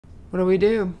What do we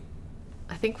do?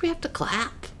 I think we have to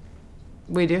clap.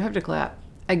 We do have to clap.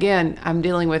 Again, I'm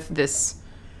dealing with this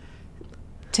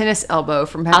tennis elbow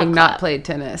from having not played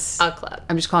tennis. I'll clap.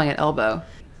 I'm just calling it elbow.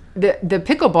 The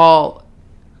pickleball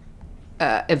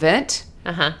event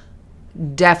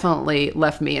definitely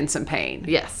left me in some pain.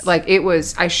 Yes. Like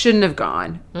I shouldn't have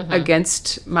gone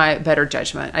against my better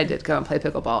judgment. I did go and play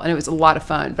pickleball and it was a lot of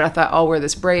fun, but I thought, I'll wear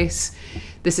this brace.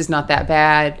 This is not that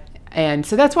bad. And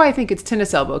so that's why I think it's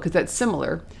tennis elbow, because that's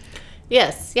similar.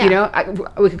 Yes. Yeah. You know,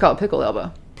 we could call it pickle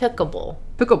elbow. Pickleball.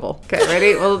 Okay,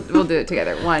 ready? We'll do it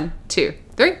together. 1, 2,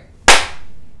 3.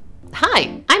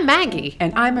 Hi, I'm Maggie.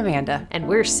 And I'm Amanda. And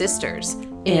we're sisters.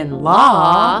 In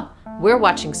law. We're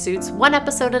watching Suits one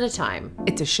episode at a time.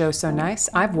 It's a show so nice,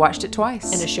 I've watched it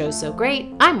twice. And a show so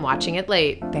great, I'm watching it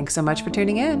late. Thanks so much for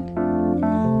tuning in.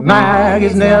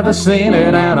 Maggie's never seen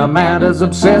it and Amanda's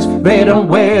obsessed. They don't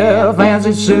wear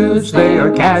fancy suits, they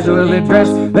are casually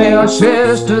dressed. They are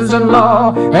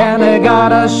sisters-in-law and they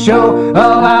got a show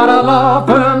about a law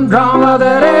firm drama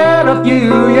that aired a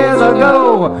few years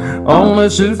ago. Only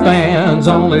Suits fans,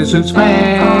 only Suits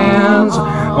fans,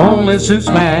 only Suits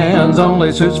fans,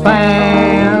 only Suits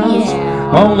fans,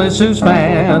 only Suits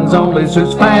fans, only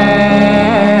Suits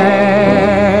fans.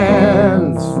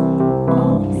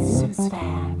 Only Suits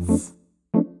fans.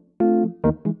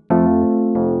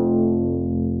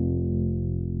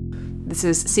 This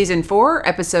is Season 4,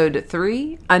 Episode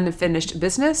 3, Unfinished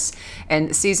Business,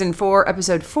 and Season 4,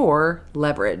 Episode 4,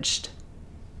 Leveraged.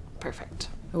 Perfect.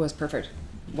 It was perfect.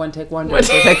 One take wonder,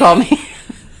 so they call me.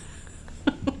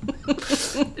 You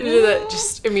did that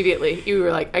just immediately. You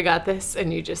were like, I got this,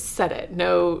 and you just said it.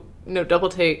 No double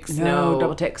takes. No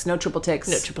double takes, no triple takes.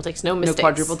 No triple takes, no mistakes. No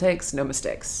quadruple takes, no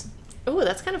mistakes. Oh,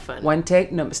 that's kind of fun. One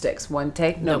take, no mistakes. One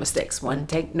take, no mistakes. One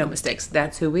take, no mistakes.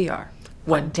 That's who we are.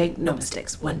 One take, no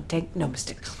mistakes. One take, no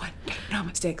mistakes. One take, no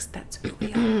mistakes. That's who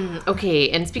we are.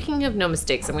 Okay, and speaking of no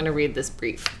mistakes, I'm going to read this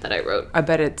brief that I wrote. I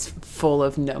bet it's full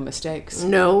of no mistakes.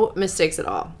 No mistakes at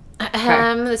all.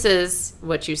 Okay. This is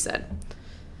what you said.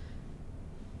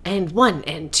 And 1,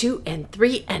 and 2, and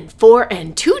 3, and 4,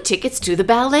 and 2 tickets to the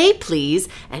ballet, please.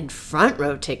 And front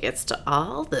row tickets to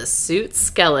all the suit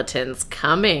skeletons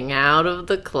coming out of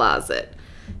the closet.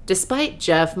 Despite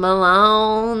Jeff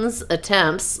Malone's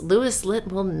attempts, Louis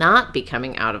Litt will not be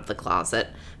coming out of the closet,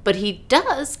 but he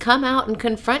does come out and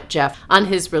confront Jeff on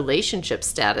his relationship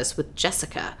status with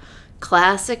Jessica.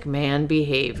 Classic man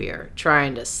behavior,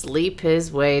 trying to sleep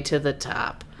his way to the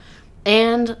top.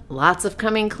 And lots of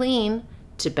coming clean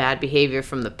to bad behavior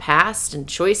from the past and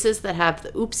choices that have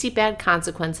the oopsie bad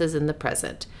consequences in the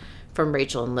present. From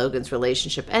Rachel and Logan's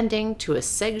relationship ending to a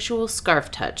sexual scarf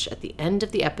touch at the end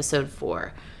of the episode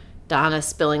 4. Donna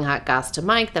spilling hot goss to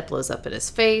Mike that blows up in his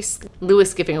face.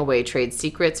 Louis giving away trade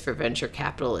secrets for venture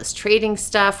capitalist trading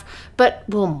stuff. But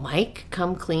will Mike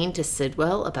come clean to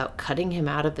Sidwell about cutting him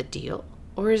out of the deal?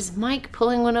 Or is Mike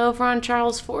pulling one over on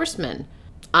Charles Forsman?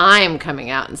 I'm coming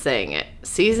out and saying it.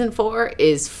 Season 4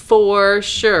 is for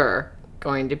sure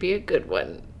going to be a good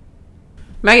one.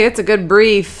 Maggie, that's a good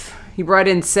brief. You brought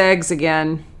in segs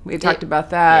again. We talked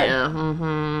about that.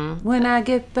 Yeah. When I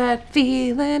get that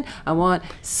feeling, I want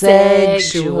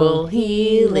sexual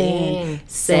healing.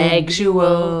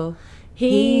 Sexual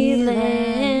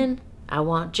healing. I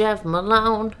want Jeff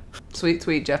Malone. Sweet,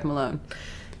 sweet Jeff Malone.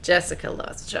 Jessica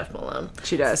loves Jeff Malone.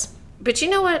 She does. But you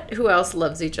know what? Who else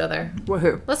loves each other?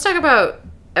 Woohoo. Let's talk about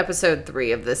episode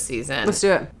 3 of this season. Let's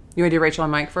do it. You want to do Rachel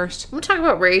and Mike first? I'm going to talk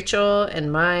about Rachel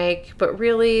and Mike, but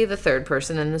really the third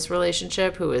person in this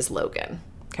relationship, who is Logan.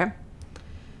 Okay.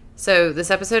 So this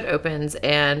episode opens,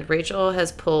 and Rachel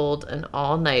has pulled an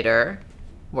all-nighter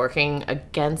working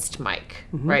against Mike,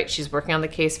 right? She's working on the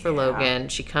case for Logan.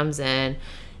 She comes in.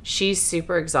 She's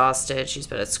super exhausted. She's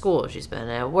been at school. She's been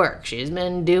at work. She's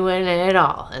been doing it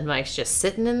all. And Mike's just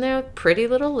sitting in their pretty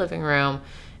little living room,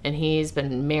 and he's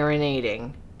been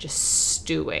marinating, just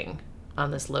stewing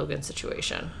on this Logan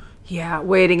situation. Yeah,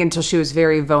 waiting until she was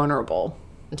very vulnerable.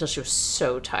 Until she was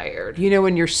so tired. You know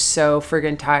when you're so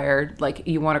friggin' tired, like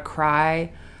you want to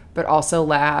cry, but also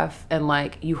laugh, and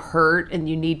like you hurt and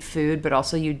you need food, but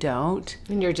also you don't.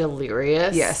 And you're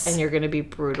delirious. Yes. And you're going to be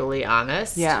brutally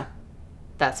honest. Yeah.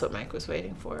 That's what Mike was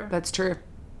waiting for. That's true.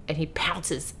 And he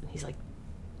pounces. And he's like,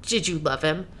 did you love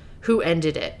him? Who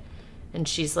ended it? And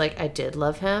she's like, I did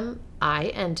love him. I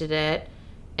ended it.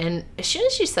 And as soon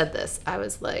as she said this, I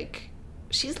was like,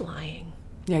 she's lying.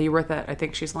 Yeah, you wrote that. I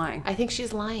think she's lying. I think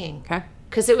she's lying. Okay.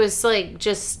 Because it was like,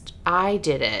 just, I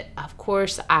did it. Of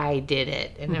course I did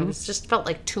it. And it was just felt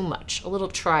like too much. A little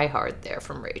try hard there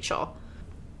from Rachel.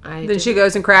 Then she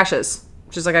goes and crashes.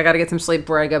 She's like, I got to get some sleep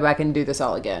before I go back and do this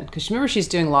all again. Because remember, she's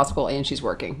doing law school and she's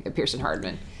working at Pearson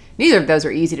Hardman. Neither of those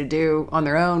are easy to do on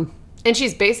their own. And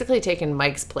she's basically taken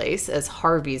Mike's place as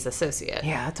Harvey's associate.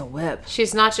 Yeah, that's a whip.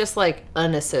 She's not just like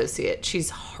an associate.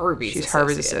 She's Harvey's associate. She's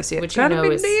Harvey's associate. Which Kind of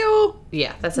big deal.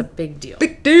 Yeah, that's a big deal.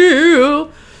 Big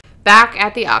deal. Back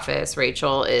at the office,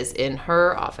 Rachel is in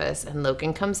her office, and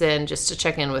Logan comes in just to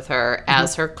check in with her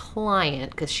as her client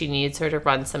because she needs her to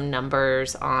run some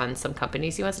numbers on some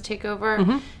companies he wants to take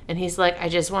over. And he's like, I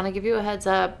just want to give you a heads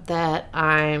up that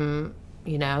I'm,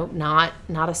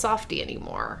 not a softie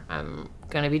anymore. I'm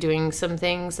going to be doing some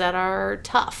things that are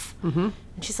tough. And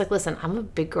she's like, listen, I'm a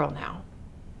big girl now.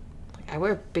 Like, I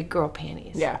wear big girl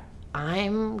panties. Yeah.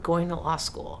 I'm going to law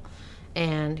school.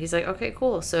 And he's like, okay,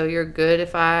 cool. So you're good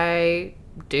if I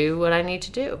do what I need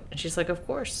to do? And she's like, of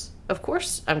course. Of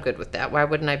course I'm good with that. Why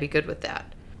wouldn't I be good with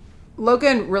that?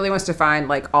 Logan really wants to find,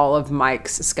 like, all of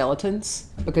Mike's skeletons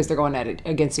because they're going at it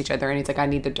against each other. And he's like, I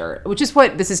need the dirt, which is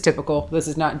this is typical. This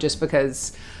is not just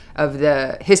because of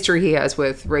the history he has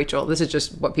with Rachel. This is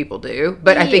just what people do.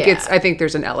 But I think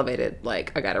there's an elevated,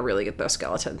 like, I got to really get those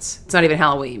skeletons. It's not even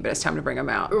Halloween, but it's time to bring them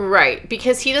out. Right.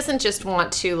 Because he doesn't just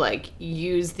want to, like,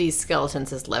 use these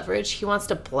skeletons as leverage. He wants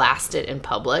to blast it in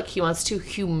public. He wants to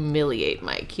humiliate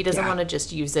Mike. He doesn't want to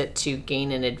just use it to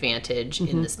gain an advantage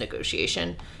in this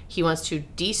negotiation. He wants to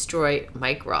destroy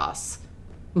Mike Ross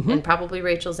and probably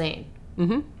Rachel Zane.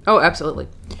 Oh, absolutely.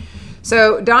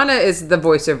 So Donna is the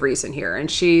voice of reason here, and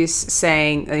she's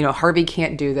saying, Harvey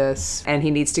can't do this, and he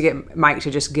needs to get Mike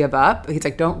to just give up. He's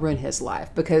like, don't ruin his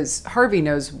life, because Harvey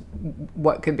knows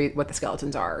what the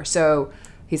skeletons are. So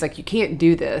he's like, you can't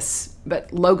do this,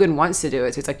 but Logan wants to do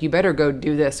it. So he's like, you better go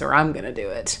do this, or I'm going to do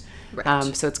it.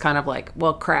 Right. So it's kind of like,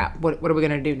 well, crap, what are we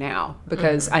going to do now?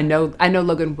 Because I know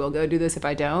Logan will go do this if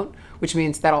I don't, which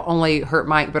means that'll only hurt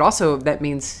Mike, but also that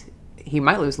means he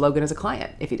might lose Logan as a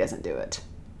client if he doesn't do it.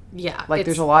 Yeah. Like,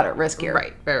 there's a lot at risk here.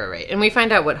 Right. And we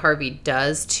find out what Harvey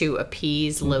does to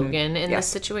appease Logan in this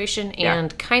situation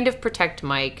and kind of protect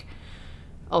Mike,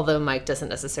 although Mike doesn't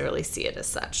necessarily see it as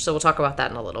such. So we'll talk about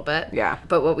that in a little bit. Yeah.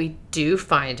 But what we do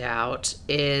find out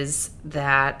is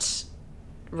that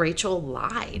Rachel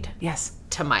lied. Yes.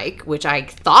 To Mike, which I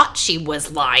thought she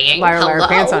was lying. Liar,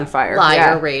 pants on fire.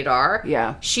 Liar radar.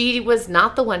 Yeah. She was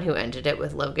not the one who ended it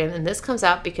with Logan. And this comes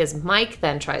out because Mike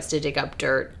then tries to dig up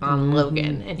dirt on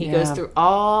Logan. And he goes through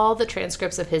all the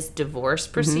transcripts of his divorce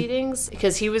proceedings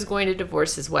because he was going to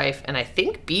divorce his wife and I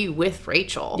think be with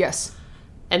Rachel. Yes.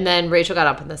 And then Rachel got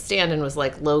up in the stand and was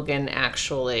like, Logan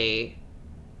actually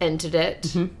ended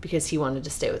it because he wanted to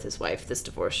stay with his wife. This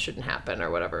divorce shouldn't happen or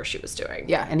whatever she was doing.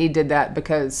 Yeah, and he did that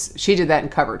because she did that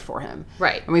and covered for him.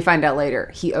 Right. And we find out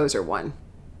later he owes her one.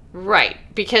 Right.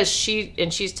 Because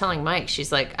she's telling Mike,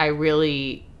 she's like, I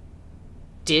really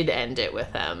did end it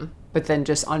with him. But then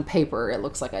just on paper, it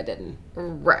looks like I didn't.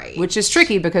 Right. Which is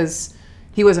tricky because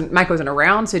Mike wasn't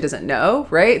around, so he doesn't know,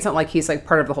 right? It's not like he's like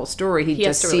part of the whole story. He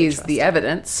just sees the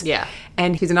evidence. Yeah.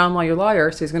 And he's a non-lawyer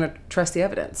lawyer, so he's going to trust the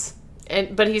evidence.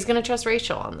 But he's going to trust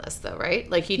Rachel on this, though, right?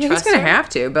 Like, he's going to have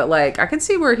to, but, like, I can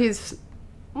see where he's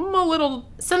a little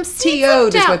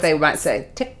TO'd is what they might say.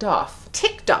 Ticked off.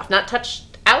 Ticked off. Not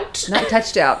touched out? Not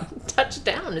touched out. Touched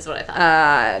down is what I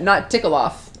thought. Not tickle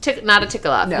off. Not a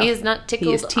tickle off. No. He is not tickled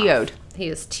He is TO'd. off. He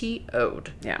is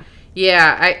TO'd. Yeah.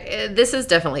 Yeah, this is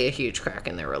definitely a huge crack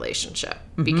in their relationship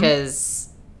because...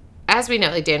 As we know,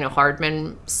 like Daniel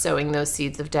Hardman sowing those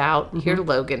seeds of doubt, here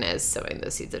Logan is sowing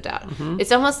those seeds of doubt.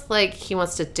 It's almost like he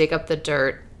wants to dig up the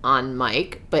dirt on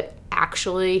Mike, but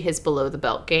actually his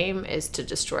below-the-belt game is to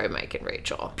destroy Mike and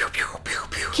Rachel. Pew, pew, pew,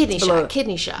 pew.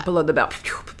 Kidney shot. Below the belt.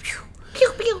 Pew, pew, pew.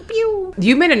 Pew, pew, pew.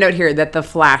 You made a note here that the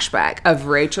flashback of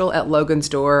Rachel at Logan's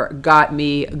door got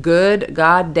me good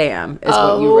goddamn is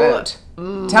what you wrote.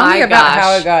 Tell me about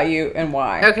how it got you and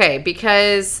why. Okay,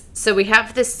 because so we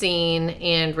have this scene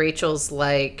and Rachel's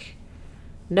like,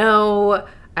 no,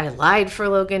 I lied for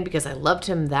Logan because I loved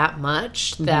him that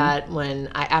much that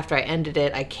after I ended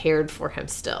it, I cared for him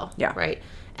still. Yeah. Right.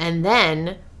 And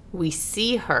then we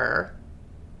see her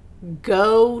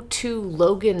go to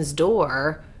Logan's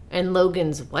door and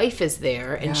Logan's wife is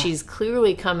there and she's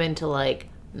clearly come in to like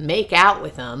make out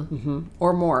with him.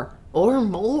 Or more. Or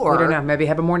more. I don't know. Maybe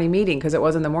have a morning meeting because it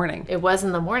was in the morning. It was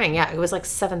in the morning. Yeah. It was like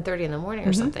 7:30 in the morning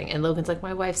or something. And Logan's like,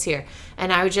 my wife's here.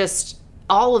 And I just,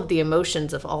 all of the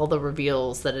emotions of all the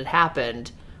reveals that had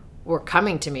happened were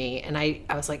coming to me, and I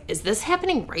was like, is this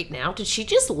happening right now? Did she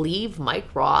just leave Mike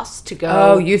Ross to go?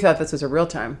 Oh, you thought this was a real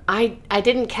time. I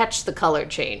didn't catch the color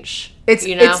change. It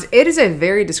is a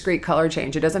very discreet color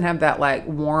change. It doesn't have that like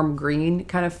warm green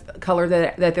kind of color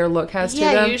that their look has to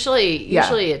them. Yeah,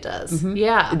 usually it does. Mm-hmm.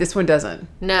 Yeah. This one doesn't.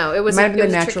 No, it was might have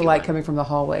been the a natural light one. coming from the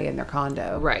hallway in their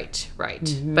condo. Right.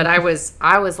 Mm-hmm. But I was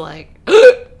like,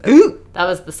 Ooh. that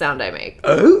was the sound I make.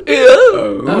 Oh.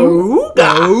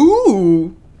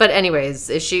 Oh. But anyways,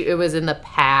 it was in the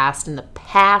past. In the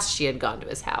past, she had gone to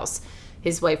his house.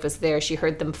 His wife was there. She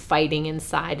heard them fighting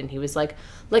inside, and he was like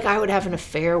I would have an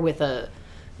affair with a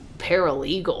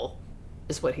paralegal,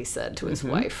 is what he said to his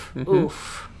wife. Mm-hmm.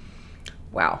 Oof.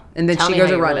 Wow. And then Tell she me goes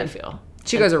how a you running. really feel.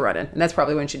 She goes a running, and that's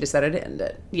probably when she decided to end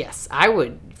it. Yes, I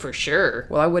would for sure.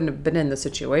 Well, I wouldn't have been in the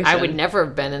situation. I would never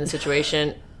have been in the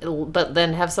situation, but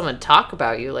then have someone talk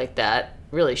about you like that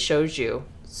really shows you.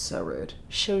 So rude.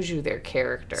 Shows you their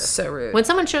character. So rude. When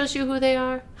someone shows you who they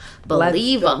are,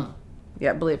 believe them.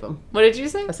 Yeah, believe them. What did you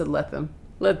say? I said let them.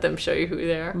 Let them show you who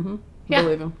they are. Mm-hmm. Yeah.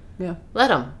 Believe them. Yeah. Let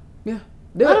them. Yeah.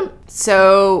 Let them.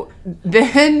 So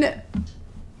then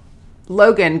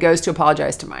Logan goes to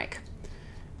apologize to Mike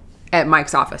at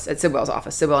Mike's office, at Sidwell's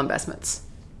office, Sidwell Investments,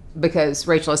 because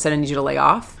Rachel has said, I need you to lay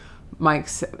off.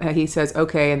 He says,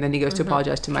 okay, and then he goes to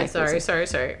apologize to Mike. Okay, sorry.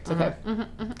 It's okay.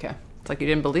 Okay. It's like you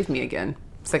didn't believe me again.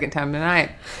 Second time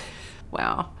tonight.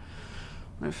 Wow.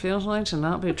 What it feels like to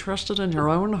not be trusted in your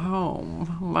own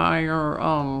home by your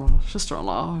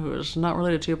sister-in-law, who is not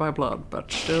related to you by blood,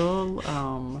 but still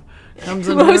comes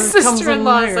in Most here.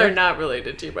 sister-in-laws are not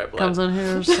related to you by blood. Comes in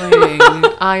here saying,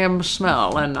 I am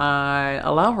smell, and I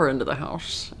allow her into the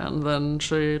house, and then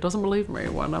she doesn't believe me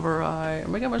whenever I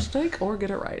make a mistake or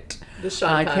get it right.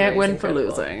 I can't win for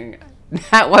losing.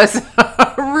 That was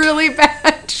a really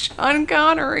bad Sean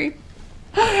Connery.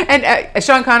 And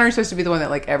Sean Connery's supposed to be the one that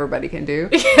like everybody can do.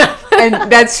 Yeah.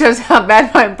 And that shows how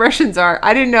bad my impressions are.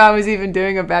 I didn't know I was even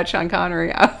doing a bad Sean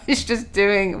Connery. I was just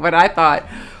doing what I thought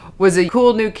was a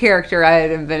cool new character I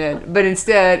had invented. But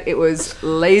instead, it was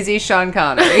lazy Sean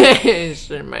Connery.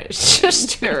 My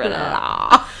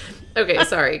sister-in-law. Okay,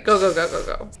 sorry.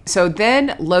 Go. So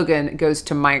then Logan goes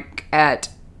to Mike at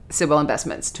Sidwell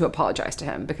Investments to apologize to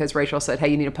him because Rachel said, hey,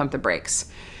 you need to pump the brakes.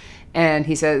 And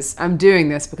he says, I'm doing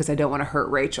this because I don't want to hurt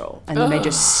Rachel. And then they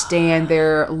just stand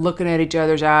there looking at each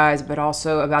other's eyes, but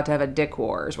also about to have a dick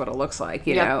war is what it looks like,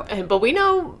 you know. But we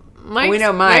know Mike.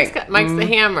 Mike's the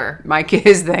hammer. Mike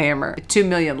is the hammer. 2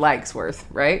 million likes worth,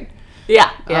 right? Yeah.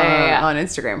 On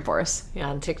Instagram for us. Yeah,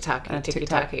 on TikTok.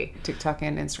 TikTok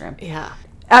and Instagram. Yeah.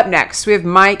 Up next, we have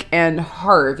Mike and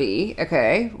Harvey,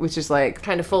 okay, which is like...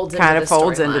 Kind of folds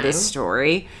into this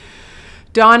story.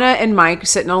 Donna and Mike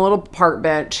sitting on a little park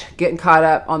bench, getting caught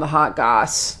up on the hot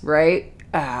goss, right?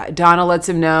 Donna lets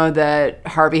him know that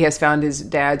Harvey has found his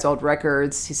dad's old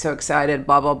records. He's so excited,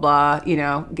 blah, blah, blah. You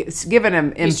know, giving him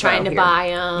info. He's trying to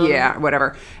buy them. Yeah,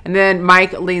 whatever. And then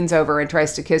Mike leans over and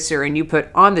tries to kiss her, and you put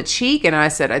on the cheek, and I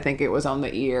said, I think it was on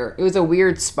the ear. It was a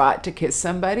weird spot to kiss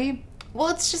somebody. Well,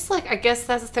 it's just like, I guess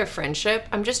that's their friendship.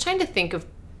 I'm just trying to think of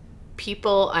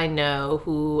people I know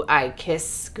who I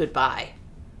kiss goodbye.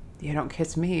 You don't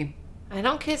kiss me. I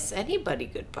don't kiss anybody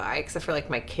goodbye except for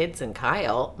like my kids and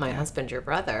Kyle, my husband, your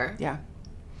brother. Yeah.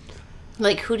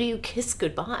 Like, who do you kiss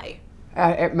goodbye?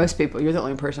 Most people. You're the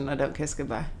only person I don't kiss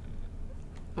goodbye.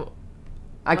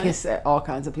 I kiss all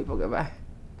kinds of people goodbye.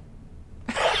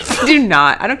 Do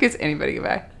not. I don't kiss anybody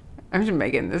goodbye. I'm just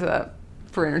making this up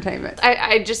for entertainment.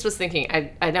 I just was thinking,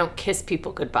 I don't kiss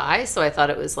people goodbye, so I thought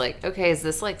it was like, okay, is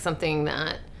this like something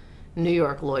that New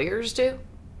York lawyers do?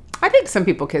 I think some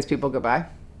people kiss people goodbye.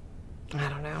 I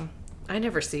don't know. I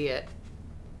never see it.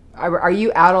 Are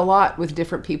you out a lot with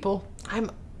different people?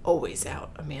 I'm always out,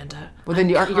 Amanda. Well, then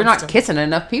you're not kissing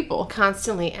enough people.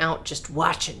 Constantly out just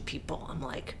watching people. I'm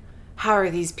like, how are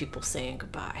these people saying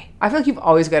goodbye? I feel like you've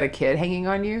always got a kid hanging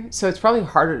on you, so it's probably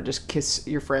harder to just kiss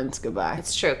your friends goodbye.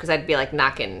 It's true, because I'd be like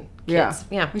knocking kids.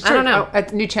 Yeah. I don't know.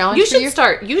 A new challenge for you?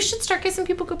 You should start kissing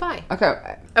people goodbye.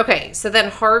 Okay, so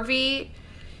then Harvey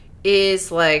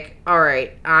is like, all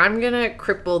right, I'm going to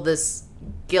cripple this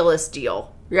Gillis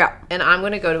deal. Yeah. And I'm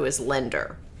going to go to his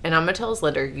lender. And I'm going to tell his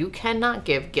lender, you cannot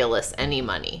give Gillis any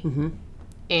money. Mm-hmm.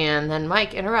 And then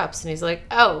Mike interrupts and he's like,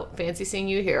 oh, fancy seeing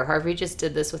you here. Harvey just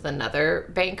did this with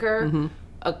another banker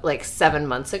like 7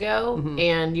 months ago.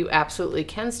 And you absolutely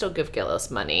can still give Gillis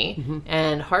money.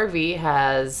 And Harvey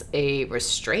has a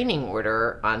restraining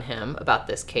order on him about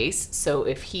this case. So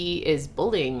if he is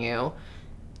bullying you,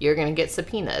 you're going to get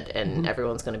subpoenaed and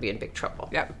everyone's going to be in big trouble.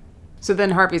 Yep. So then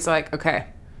Harvey's like, okay,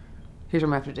 here's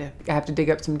what I'm going to have to do. I have to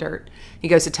dig up some dirt. He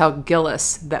goes to tell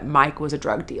Gillis that Mike was a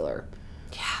drug dealer.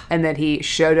 Yeah. And then he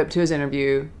showed up to his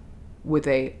interview with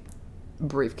a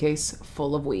briefcase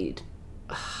full of weed.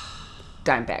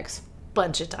 Dime bags.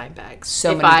 Bunch of dime bags.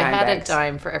 So if many I dime had bags. a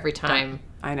dime for every time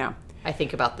I know. I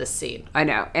think about this scene. I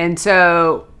know. And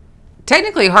so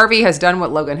technically Harvey has done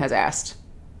what Logan has asked.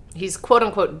 He's quote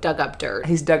unquote dug up dirt.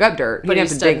 He's dug up dirt. He But didn't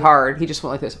have he's to dig done- hard. He just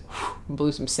went like this,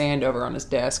 blew some sand over on his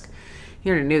desk. He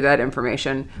already knew that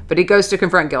information. But he goes to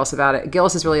confront Gillis about it.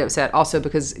 Gillis is really upset also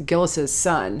because Gillis's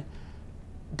son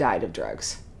died of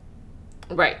drugs.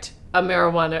 Right. A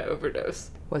marijuana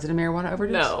overdose. Was it a marijuana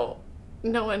overdose? No.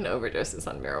 No one overdoses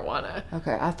on marijuana.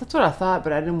 Okay, that's what I thought,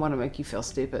 but I didn't want to make you feel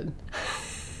stupid.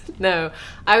 No.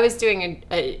 I was doing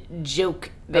a joke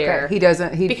there. Okay, he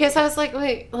doesn't. Because I was like,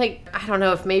 wait, I don't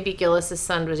know if maybe Gillis's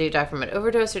son, did he die from an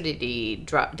overdose or did he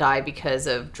die because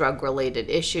of drug-related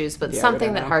issues? But Yeah, we something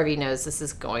don't that know. Harvey knows this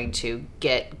is going to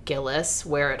get Gillis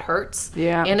where it hurts.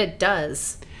 Yeah. And it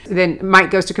does. Then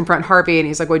Mike goes to confront Harvey, and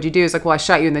he's like, "What'd you do?" He's like, "Well, I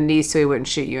shot you in the knee so he wouldn't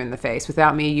shoot you in the face.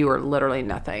 Without me, you are literally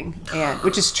nothing." And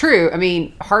which is true. I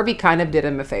mean, Harvey kind of did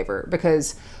him a favor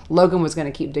because Logan was going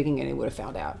to keep digging, and he would have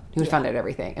found out. He would have found out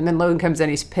everything. And then Logan comes in,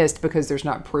 he's pissed because there's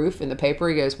not proof in the paper.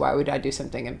 He goes, "Why would I do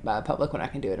something in public when I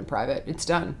can do it in private? It's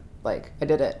done. Like, I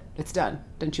did it. It's done.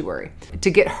 Don't you worry." To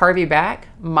get Harvey back,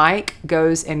 Mike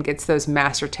goes and gets those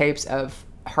master tapes of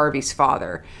Harvey's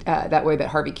father. That way that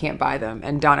Harvey can't buy them.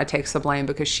 And Donna takes the blame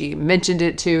because she mentioned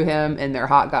it to him in their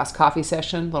hot goss coffee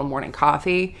session, little morning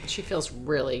coffee. She feels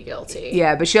really guilty.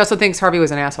 Yeah, but she also thinks Harvey was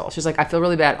an asshole. She's like, I feel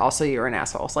really bad. Also, you're an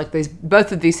asshole. It's like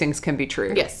both of these things can be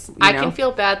true. Yes. you I know? can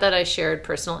feel bad that I shared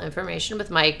personal information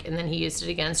with Mike and then he used it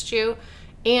against you.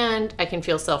 And I can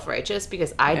feel self-righteous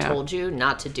because I told you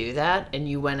not to do that and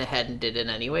you went ahead and did it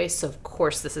anyway. So, of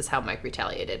course, this is how Mike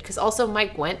retaliated. Because also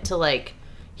Mike went to,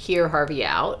 hear Harvey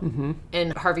out. Mm-hmm.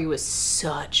 And Harvey was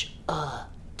such a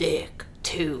dick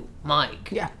to Mike.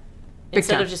 Yeah.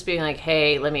 Instead of just being like,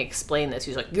 hey, let me explain this.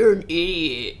 He's like, you're an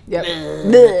idiot. Yep.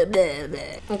 Blah, blah,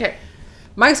 blah. Okay.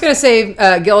 Mike's going to save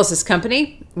Gillis's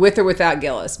company with or without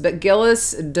Gillis. But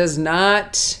Gillis does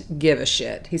not give a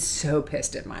shit. He's so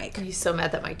pissed at Mike. He's so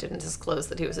mad that Mike didn't disclose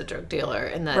that he was a drug dealer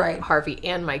and that Right. Harvey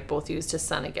and Mike both used his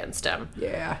son against him.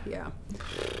 Yeah.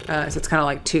 So it's kind of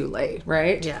like too late,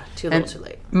 right? Yeah, too little, too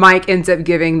late. Mike ends up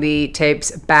giving the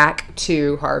tapes back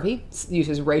to Harvey.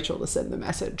 Uses Rachel to send the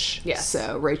message. Yes.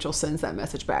 So Rachel sends that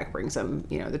message back, brings him,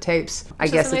 the tapes. I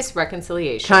Which guess is a it's nice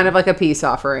reconciliation. kind of like a peace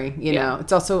offering, you Yeah. know.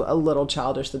 It's also a little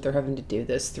childish that they're having to do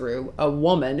this through a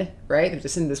woman, right? They're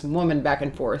just sending this woman back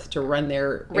and forth to run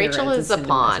their Rachel errands is and a send them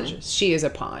pawn. messages. She is a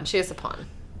pawn. She is a pawn.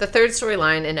 The third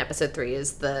storyline in episode 3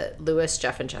 is the Lewis,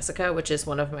 Jeff, and Jessica, which is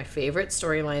one of my favorite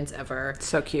storylines ever.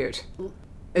 So cute.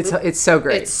 It's so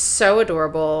great. It's so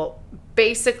adorable.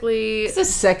 Basically, It's the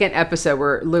second episode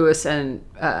where Lewis and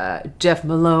Jeff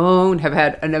Malone have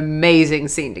had an amazing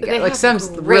scene together. They Like have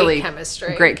some great really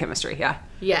chemistry. Great chemistry, yeah.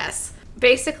 yes.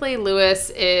 Basically,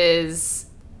 Lewis is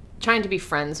trying to be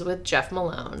friends with Jeff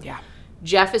Malone. Yeah.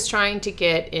 Jeff is trying to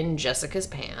get in Jessica's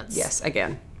pants. Yes,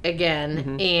 again.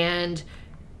 And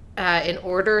in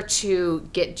order to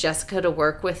get Jessica to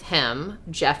work with him,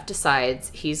 Jeff decides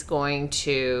he's going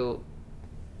to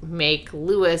make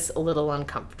Lewis a little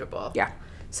uncomfortable. Yeah.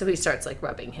 So he starts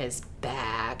rubbing his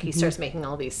back. He starts making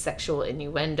all these sexual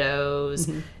innuendos.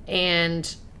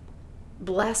 And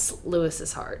bless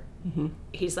Lewis's heart.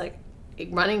 He's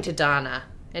running to Donna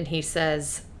and he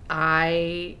says,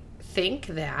 I think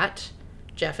that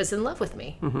Jeff is in love with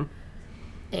me.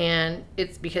 And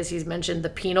it's because he's mentioned the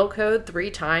penal code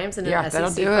 3 times in an that'll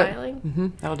SEC do it.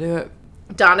 filing. That'll do it.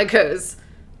 Donna goes,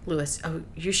 Lewis, oh,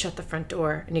 you shut the front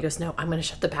door. And he goes, no, I'm going to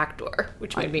shut the back door,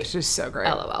 which made me It's just so great.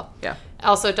 LOL. Yeah.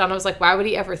 Also, Donna was like, why would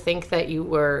he ever think that you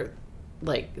were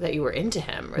that you were into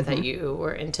him or that you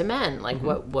were into men?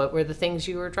 What were the things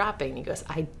you were dropping? And he goes,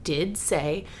 I did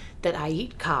say that I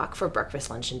eat cock for breakfast,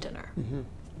 lunch, and dinner.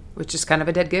 Which is kind of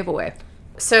a dead giveaway.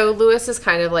 So Lewis is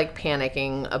kind of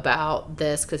panicking about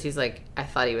this because he's like, I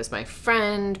thought he was my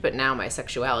friend, but now my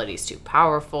sexuality is too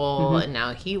powerful and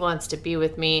now he wants to be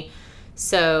with me.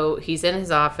 So he's in his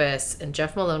office and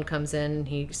Jeff Malone comes in and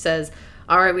he says,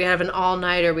 all right, we have an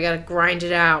all-nighter. We got to grind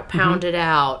it out, pound it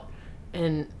out.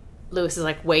 And Lewis is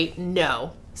like, wait,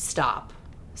 no, stop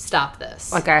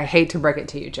this. I hate to break it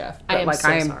to you, Jeff, but I am so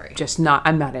I am sorry. just not.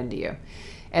 I'm not into you.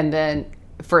 And then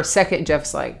for a second,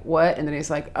 Jeff's like, "What?" And then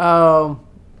he's like, "Oh,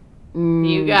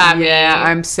 you got me. yeah,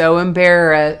 I'm so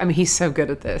embarrassed." I mean, he's so good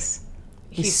at this.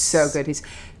 He's so good. He's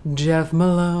Jeff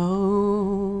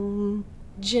Malone.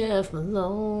 Jeff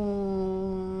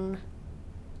Malone,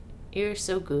 you're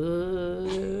so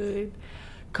good.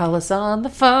 Call us on the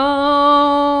phone.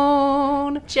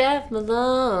 Jeff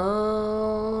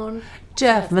Malone.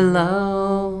 Jeff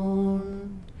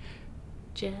Malone.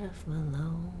 Jeff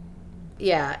Malone.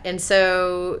 Yeah, and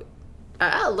so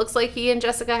looks like he and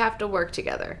Jessica have to work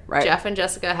together. Right. Jeff and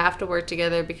Jessica have to work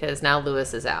together because now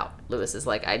Lewis is out. Lewis is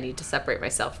like, I need to separate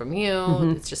myself from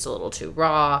you. It's just a little too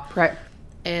raw. Right.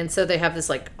 And so they have this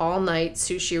like all-night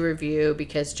sushi review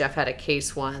because Jeff had a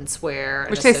case once where...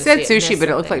 Which they said sushi, but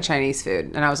it looked like Chinese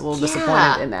food. And I was a little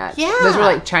disappointed in that. Yeah. Those were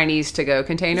like Chinese to-go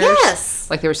containers. Yes.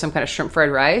 Like there was some kind of shrimp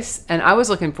fried rice. And I was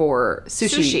looking for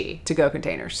sushi. To-go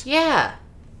containers. Yeah.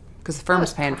 Because the firm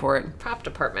was paying for it. Prop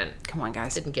department. Come on,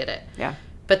 guys. Didn't get it. Yeah.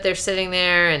 But they're sitting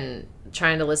there and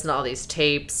trying to listen to all these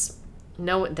tapes.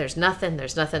 No, there's nothing.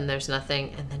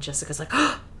 And then Jessica's like,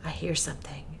 oh, I hear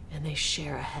something. And they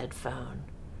share a headphone.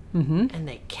 And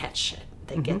they catch it.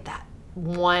 They get that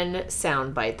one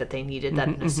sound bite that they needed that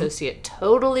an associate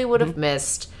totally would have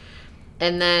missed.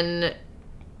 And then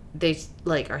they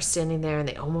like are standing there and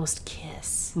they almost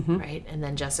kiss, right? And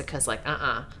then Jessica's like,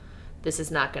 this is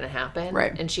not going to happen.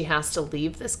 Right. And she has to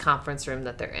leave this conference room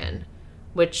that they're in,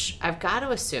 which I've got to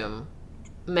assume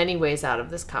many ways out of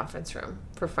this conference room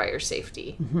for fire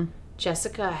safety.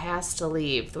 Jessica has to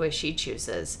leave the way she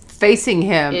chooses. Facing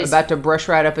him, about to brush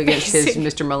right up against his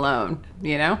Mr. Malone,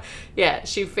 you know? Yeah,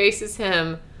 she faces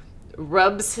him,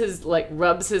 rubs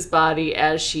his body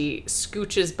as she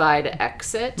scooches by to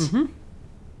exit.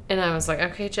 And I was like,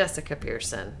 okay, Jessica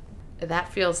Pearson.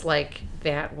 That feels like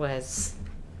that was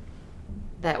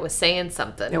saying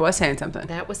something. It was saying something.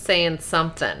 That was saying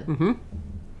something.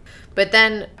 But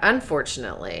then,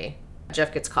 unfortunately,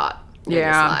 Jeff gets caught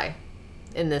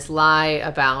in this lie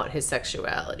about his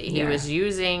sexuality. He was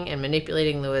using and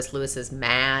manipulating Lewis. Lewis is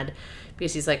mad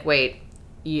because he's like, wait,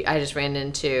 I just ran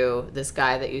into this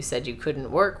guy that you said you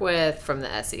couldn't work with from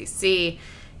the SEC,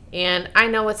 and I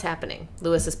know what's happening.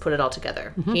 Lewis has put it all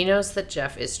together. He knows that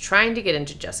Jeff is trying to get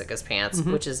into Jessica's pants,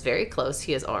 which is very close.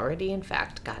 He has already, in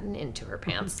fact, gotten into her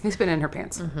pants. He's been in her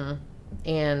pants.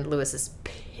 And Lewis is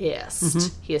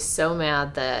pissed. He is so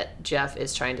mad that Jeff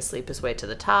is trying to sleep his way to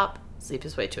the top, sleep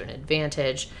his way to an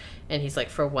advantage. And he's like,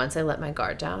 for once I let my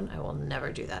guard down, I will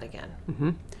never do that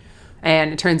again.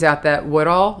 And it turns out that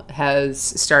Woodall has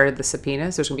started the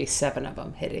subpoenas. There's going to be 7 of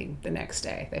them hitting the next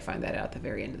day. They find that out at the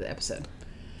very end of the episode.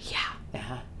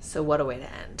 Yeah. So what a way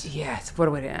to end. Yes, what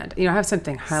a way to end. You know, I have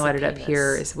something highlighted up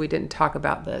here. Is we didn't talk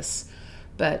about this,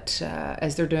 but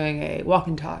as they're doing a walk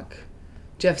and talk,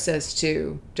 Jeff says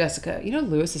to Jessica, you know,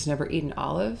 Lewis has never eaten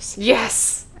olives.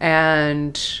 Yes.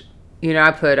 And, you know,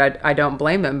 I don't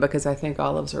blame him because I think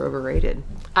olives are overrated.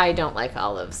 I don't like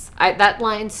olives. That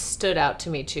line stood out to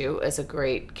me, too, as a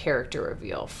great character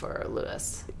reveal for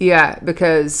Lewis. Yeah,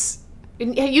 because...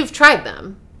 You've tried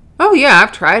them. Oh, yeah,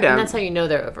 I've tried them. And that's how you know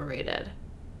they're overrated.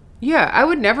 Yeah, I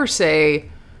would never say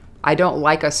I don't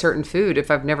like a certain food if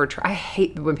I've never tried. I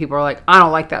hate when people are like, I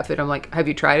don't like that food. I'm like, have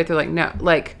you tried it? They're like, no.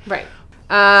 Like... Right.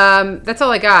 That's all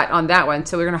I got on that one.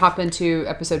 So we're going to hop into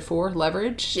episode 4,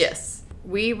 Leverage. Yes.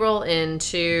 We roll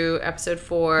into episode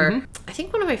 4. I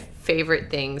think one of my favorite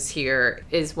things here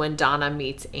is when Donna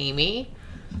meets Amy.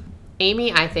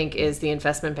 Amy, I think, is the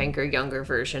investment banker younger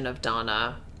version of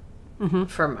Donna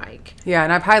for Mike. Yeah,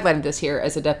 and I've highlighted this here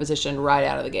as a deposition right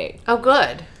out of the gate. Oh,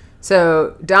 good.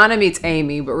 So Donna meets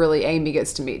Amy, but really Amy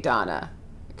gets to meet Donna.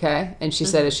 Okay? And she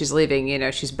said as she's leaving, you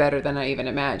know, she's better than I even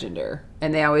imagined her.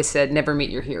 And they always said, never meet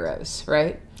your heroes,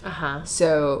 right?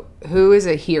 So who is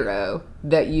a hero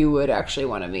that you would actually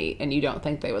want to meet and you don't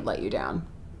think they would let you down?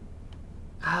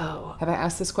 Oh. Have I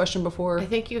asked this question before? I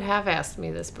think you have asked me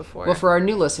this before. Well, for our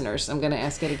new listeners, I'm going to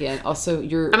ask it again. Also, I'm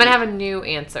going to have a new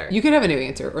answer. You could have a new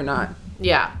answer or not.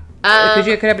 Yeah. Because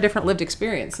you could have a different lived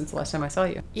experience since the last time I saw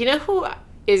you. You know who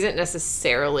isn't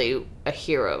necessarily a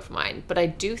hero of mine, but I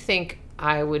do think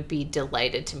I would be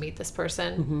delighted to meet this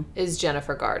person, is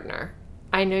Jennifer Gardner.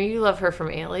 I know you love her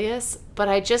from Alias, but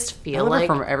I just feel like... I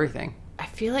love her from everything. I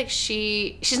feel like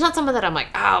she's not someone that I'm like,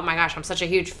 oh my gosh, I'm such a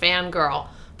huge fangirl.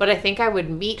 But I think I would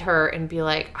meet her and be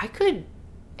like, I could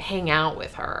hang out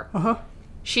with her.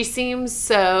 She seems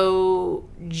so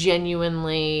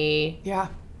genuinely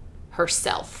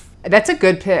herself. That's a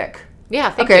good pick. Yeah,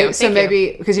 thank you. So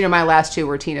maybe, because, you know, my last 2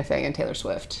 were Tina Fey and Taylor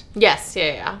Swift. Yes,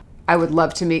 yeah. I would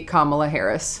love to meet Kamala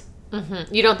Harris.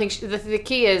 You don't think... the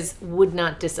key is, would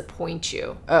not disappoint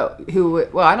you. Oh, who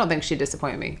would... Well, I don't think she'd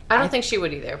disappoint me. I don't think she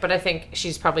would either, but I think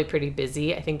she's probably pretty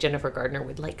busy. I think Jennifer Gardner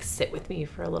would, like, sit with me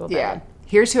for a little bit. Yeah.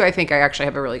 Here's who I think I actually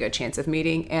have a really good chance of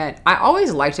meeting. And I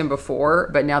always liked him before,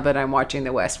 but now that I'm watching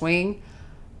The West Wing,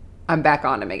 I'm back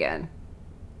on him again.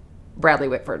 Bradley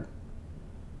Whitford.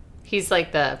 He's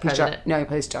like the president? No, he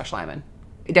plays Josh Lyman,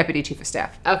 Deputy Chief of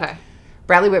Staff. Okay.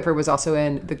 Bradley Whitford was also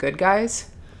in The Good Guys.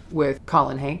 with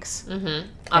Colin Hanks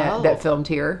Oh. that filmed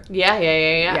here.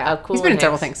 Yeah. Oh, cool. He's been in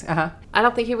several things. I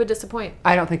don't think he would disappoint.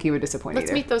 I don't think he would disappoint Let's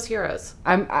either. meet those heroes.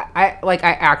 I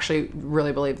actually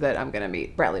really believe that I'm going to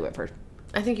meet Bradley Whitford.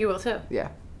 I think you will too. Yeah.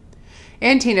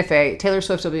 And Tina Fey. Taylor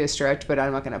Swift will be a stretch, but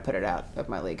I'm not going to put it out of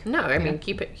my league. No, I mean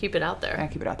keep it out there. I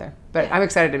keep it out there. But I'm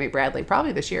excited to meet Bradley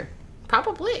probably this year.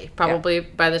 Probably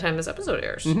by the time this episode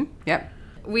airs. Yep.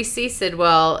 We see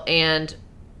Sidwell, and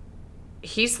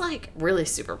he's like really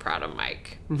super proud of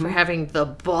Mike for having the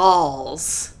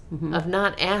balls of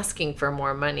not asking for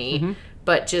more money,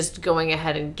 but just going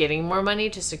ahead and getting more money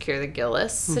to secure the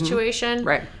Gillis situation.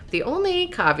 Right. The only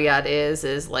caveat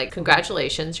is like,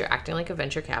 congratulations, you're acting like a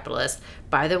venture capitalist.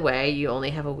 By the way, you only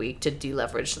have a week to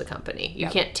deleverage the company. You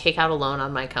can't take out a loan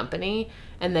on my company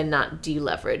and then not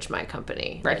deleverage my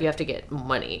company. Right. Like, you have to get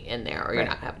money in there or you're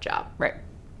not going to have a job. Right.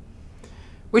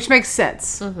 Which makes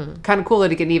sense. Kind of cool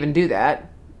that he can even do that.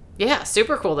 Yeah,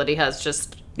 super cool that he has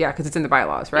just... Yeah, because it's in the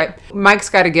bylaws, right? Yeah. Mike's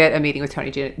got to get a meeting with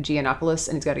Tony Giannopoulos,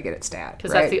 and he's got to get it stat.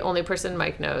 Because that's the only person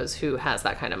Mike knows who has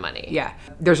that kind of money. Yeah.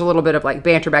 There's a little bit of like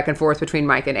banter back and forth between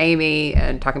Mike and Amy,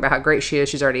 and talking about how great she is.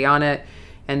 She's already on it.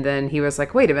 And then he was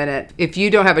like, wait a minute. If you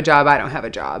don't have a job, I don't have a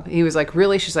job. He was like,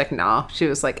 really? She's like, nah. She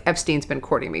was like, Epstein's been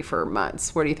courting me for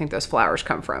months. Where do you think those flowers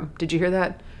come from? Did you hear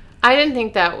that? I didn't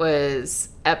think that was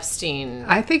Epstein.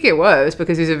 I think it was,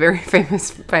 because he's a very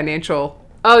famous financial...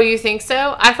 Oh, you think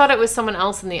so? I thought it was someone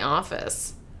else in the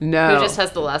office. No. Who just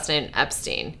has the last name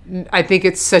Epstein. I think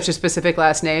it's such a specific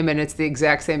last name, and it's the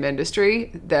exact same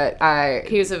industry that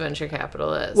He was a venture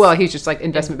capitalist. Well, he's just like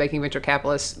investment banking venture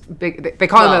capitalist. They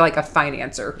call him like a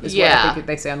financer, is what I think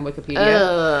they say on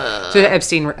Wikipedia. So the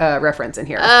Epstein reference in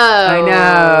here. I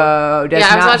know. Does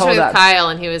I was not watching hold with up. Kyle,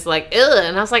 and he was like, ugh.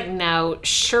 And I was like, no,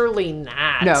 surely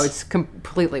not. No, it's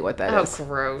completely what that is. Oh,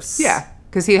 gross. Yeah,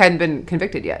 because he hadn't been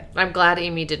convicted yet. I'm glad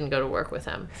Amy didn't go to work with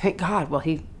him. Thank God. Well,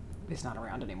 he is not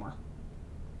around anymore.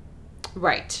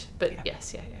 Right. But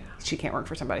yes. She can't work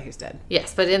for somebody who's dead.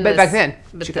 Yes, but back then,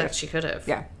 she could have.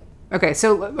 Yeah. Okay,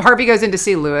 so Harvey goes in to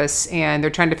see Lewis, and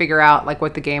they're trying to figure out like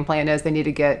what the game plan is. They need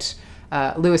to get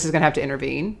Lewis is going to have to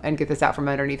intervene and get this out from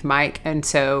underneath Mike, and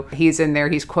so he's in there.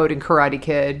 He's quoting Karate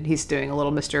Kid. He's doing a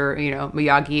little Mr.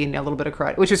 Miyagi and a little bit of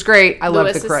karate, which is great. I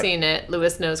love the karate. Lewis has seen it.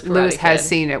 Lewis knows Karate Lewis Kid. has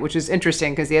seen it, which is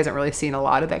interesting because he hasn't really seen a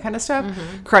lot of that kind of stuff.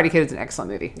 Karate Kid is an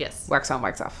excellent movie. Yes. Wax on,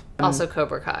 wax off. Also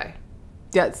Cobra Kai.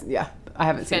 Yeah. I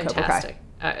haven't seen Cobra Kai.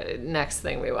 Fantastic. Next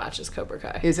thing we watch is Cobra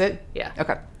Kai. Is it? Yeah.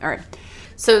 Okay. All right.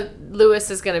 So Lewis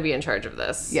is going to be in charge of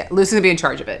this. Yeah, Lewis is going to be in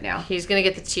charge of it now. He's going to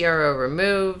get the TRO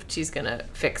removed. He's going to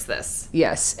fix this.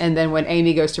 Yes. And then when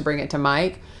Amy goes to bring it to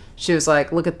Mike, she was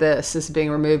like, look at this. This is being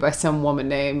removed by some woman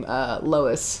named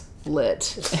Lois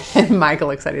Litt. And Michael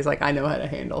looks at it. He's like, I know how to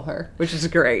handle her, which is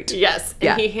great. Yes.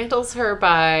 And he handles her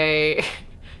by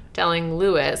telling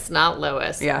Lewis, not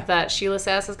Lois, that Sheila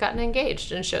Sass has gotten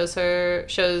engaged, and shows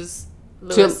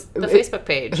Lewis the Facebook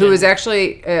page. Who is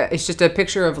actually, it's just a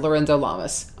picture of Lorenzo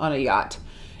Lamas on a yacht.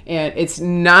 And it's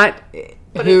not...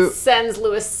 But it sends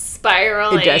Lewis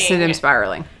spiraling. It does send him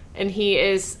spiraling. And he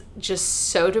is just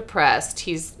so depressed.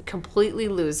 He's completely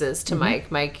loses to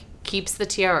Mike. Mike keeps the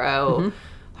TRO.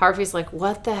 Harvey's like,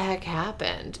 what the heck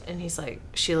happened? And he's like,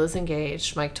 Sheila's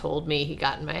engaged. Mike told me, he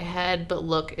got in my head, but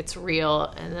look, it's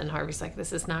real. And then Harvey's like,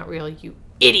 this is not real, you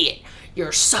idiot.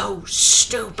 You're so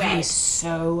stupid. He's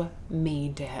so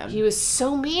mean to him. He was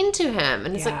so mean to him.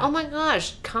 And it's like, oh my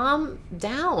gosh, calm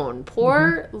down.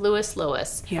 Poor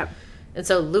Lois. Yep. And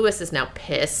so Lewis is now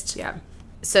pissed. Yeah.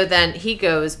 So then he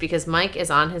goes, because Mike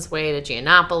is on his way to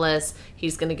Giannopoulos.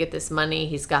 He's going to get this money.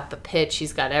 He's got the pitch.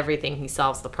 He's got everything. He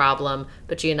solves the problem.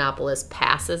 But Giannopoulos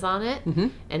passes on it.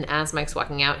 And as Mike's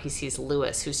walking out, he sees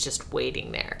Lewis, who's just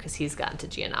waiting there because he's gotten to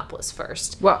Giannopoulos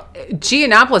first. Well,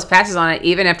 Giannopoulos passes on it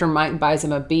even after Mike buys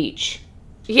him a beach.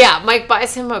 Yeah, Mike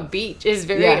buys him a beach. His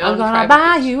very own I'm gonna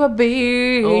buy you a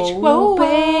beach. Oh,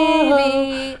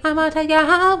 baby. I'm gonna take you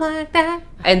home like that.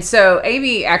 And so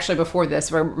Amy actually before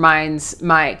this reminds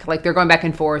Mike, like they're going back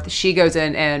and forth. She goes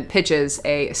in and pitches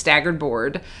a staggered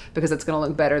board because it's going to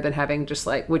look better than having just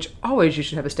like, which always you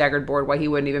should have a staggered board. Why he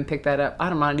wouldn't even pick that up.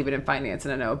 I'm not even in finance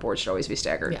and I know a board should always be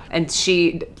staggered. Yeah. And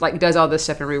she like does all this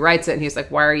stuff and rewrites it. And he's like,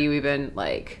 why are you even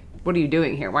like, what are you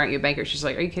doing here? Why aren't you a banker? She's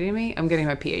like, are you kidding me? I'm getting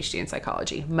my PhD in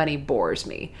psychology. Money bores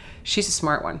me. She's a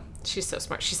smart one. She's so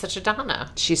smart. She's such a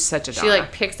Donna. She's such a Donna. She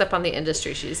like picks up on the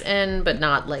industry she's in, but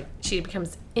not like, she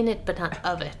becomes in it, but not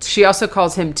of it. She also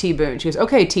calls him T-Boone. She goes,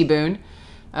 okay, T-Boone.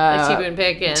 Like T-Boone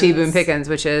Pickens. T-Boone Pickens,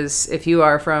 which is, if you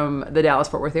are from the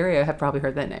Dallas-Fort Worth area, have probably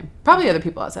heard that name. Probably other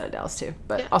people outside of Dallas too,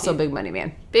 but also big money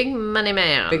man. Big money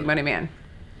man. Big money man.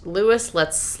 Lewis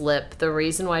lets slip the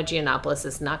reason why Giannopoulos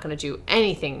is not going to do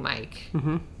anything, Mike,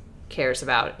 cares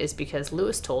about is because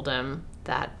Lewis told him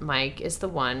that Mike is the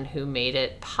one who made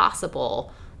it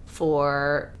possible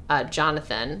for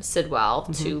Jonathan Sidwell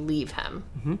to leave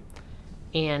him.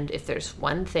 And if there's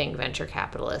one thing venture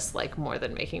capitalists like more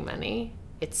than making money,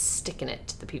 it's sticking it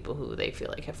to the people who they feel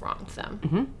like have wronged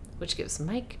them, which gives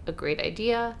Mike a great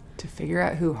idea. To figure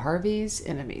out who Harvey's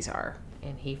enemies are.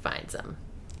 And he finds them.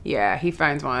 Yeah, he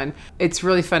finds one. It's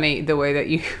really funny the way that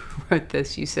you wrote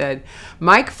this. You said,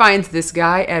 Mike finds this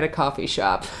guy at a coffee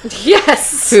shop.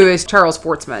 Yes. Who is Charles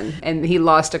Sportsman. And he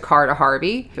lost a car to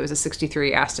Harvey. It was a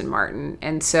 63 Aston Martin.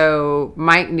 And so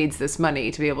Mike needs this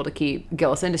money to be able to keep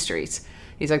Gillis Industries.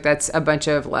 He's like, that's a bunch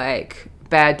of like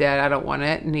bad debt. I don't want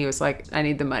it. And he was like, I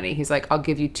need the money. He's like, I'll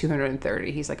give you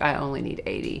 230. He's like, I only need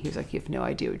 80. He was like, you have no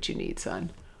idea what you need, son.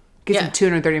 Gives him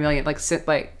 230 million. Like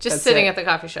just sitting at the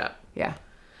coffee shop. Yeah.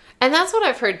 And that's what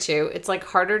I've heard too. It's like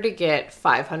harder to get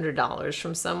 $500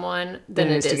 from someone than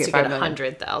it is to get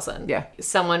 100,000. Yeah.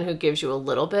 Someone who gives you a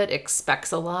little bit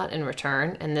expects a lot in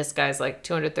return, and this guy's like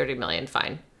 230 million.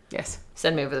 Fine. Yes.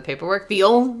 Send me over the paperwork. The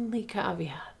only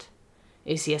caveat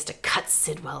is he has to cut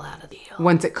Sidwell out of the deal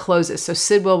once it closes. So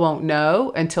Sidwell won't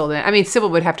know until then. I mean, Sidwell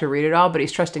would have to read it all, but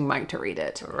he's trusting Mike to read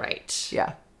it. Right.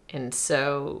 Yeah. And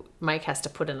so Mike has to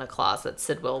put in a clause that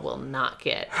Sidwell will not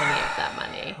get any of that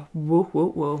money. Woo,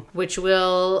 woo, woo. Which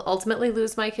will ultimately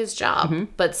lose Mike his job.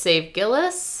 But save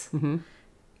Gillis?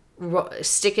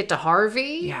 Stick it to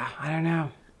Harvey? Yeah, I don't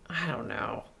know. I don't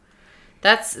know.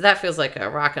 That feels like a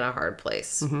rock and a hard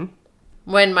place.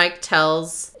 When Mike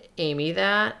tells Amy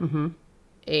that,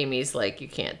 Amy's like, you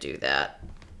can't do that.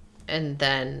 And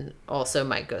then also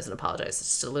Mike goes and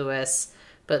apologizes to Lewis,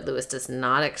 but Lewis does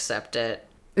not accept it.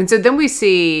 And so then we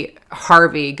see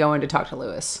Harvey going to talk to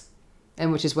Lewis,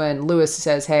 and which is when Lewis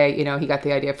says, hey, you know, he got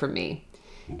the idea from me.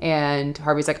 And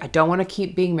Harvey's like, I don't want to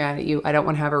keep being mad at you. I don't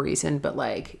want to have a reason, but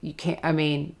like, you can't, I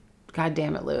mean, God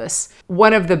damn it, Lewis.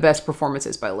 One of the best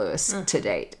performances by Lewis to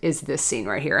date is this scene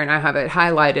right here. And I have it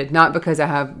highlighted, not because I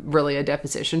have really a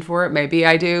deposition for it. Maybe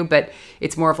I do, but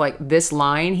it's more of like this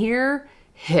line here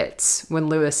hits when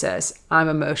Lewis says, I'm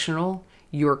emotional,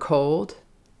 you're cold,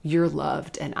 you're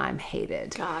loved, and I'm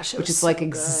hated. Gosh, which is like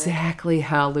exactly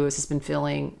how Lewis has been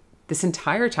feeling this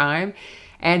entire time.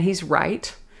 And he's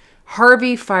right.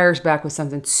 Harvey fires back with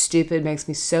something stupid, makes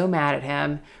me so mad at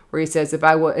him, where he says, if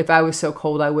I was so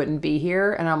cold, I wouldn't be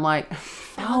here. And I'm like,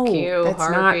 no,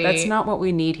 that's not what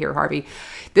we need here, Harvey.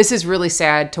 This is really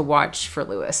sad to watch for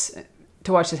Lewis,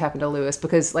 to watch this happen to Lewis,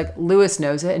 because like Lewis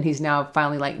knows it and he's now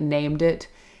finally like named it.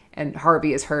 And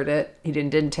Harvey has heard it. He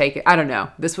didn't take it. I don't know.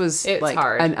 It's like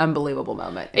hard. An unbelievable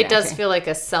moment. It does feel like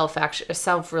a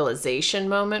self-realization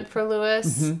moment for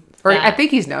Lewis. Or I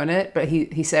think he's known it, but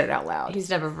he said it out loud. He's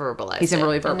never verbalized He's never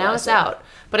really verbalized it. And now it's out.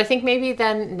 But I think maybe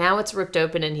then now it's ripped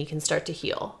open and he can start to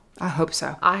heal. I hope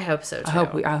so. I hope so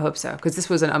too. I hope so. Because this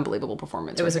was an unbelievable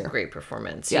performance. It was a great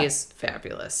performance. Yeah. He is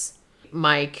fabulous.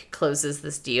 Mike closes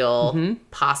this deal.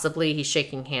 Possibly he's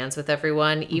shaking hands with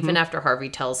everyone. Even after Harvey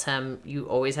tells him, you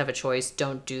always have a choice.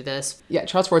 Don't do this. Yeah,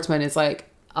 Charles Sportsman is like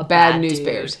a bad news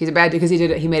bears. He's a bad dude because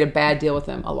he made a bad deal with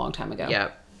them a long time ago.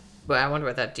 Yeah. But I wonder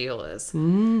what that deal is.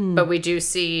 But we do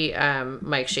see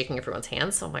Mike shaking everyone's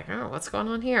hands. So I'm like, oh, what's going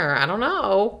on here? I don't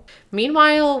know.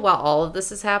 Meanwhile, while all of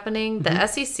this is happening, the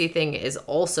SEC thing is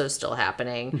also still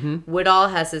happening. Woodall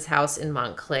has his house in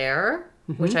Montclair,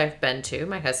 which I've been to.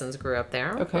 My cousins grew up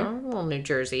there. Okay. A little New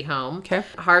Jersey home. Okay.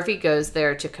 Harvey goes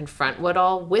there to confront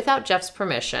Woodall without Jeff's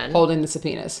permission. Holding the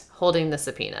subpoenas.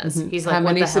 He's like,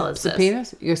 what the hell is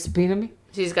subpoenas? You subpoena me?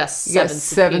 He's got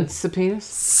seven subpoenas.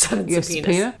 Seven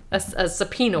subpoenas. A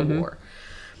subpoena war.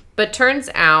 But turns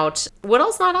out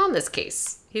Woodall's not on this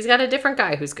case. He's got a different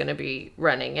guy who's going to be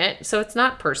running it. So it's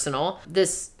not personal.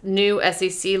 This new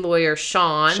SEC lawyer,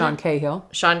 Sean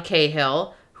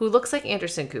Cahill, who looks like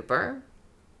Anderson Cooper.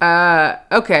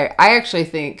 Okay. I actually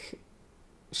think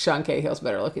Sean Cahill's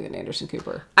better looking than Anderson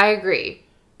Cooper. I agree.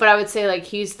 But I would say like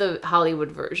he's the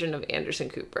Hollywood version of Anderson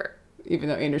Cooper. Even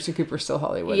though Anderson Cooper's still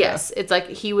Hollywood. Yes. It's like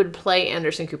he would play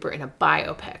Anderson Cooper in a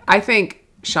biopic. I think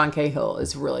Sean Cahill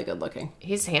is really good looking.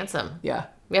 He's handsome. Yeah.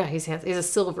 Yeah, he's handsome. He's a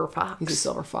silver fox. He's a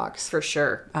silver fox. For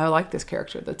sure. I like this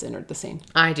character that's entered the scene.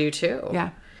 I do too.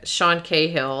 Yeah. Sean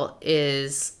Cahill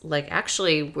is like,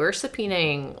 actually, we're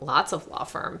subpoenaing lots of law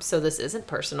firms, so this isn't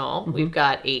personal. We've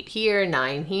got 8 here,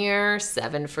 9 here,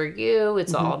 7 for you.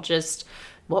 It's all just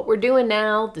what we're doing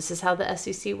now. This is how the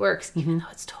SEC works, even though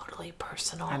it's totally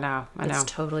personal. I know. It's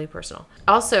totally personal.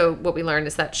 Also, what we learned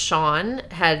is that Sean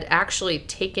had actually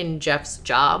taken Jeff's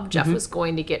job. Jeff was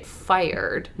going to get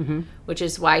fired, which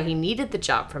is why he needed the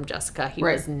job from Jessica. He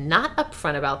was not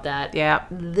upfront about that. Yeah.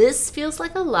 This feels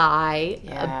like a lie,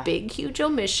 a big, huge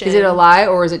omission. Is it a lie,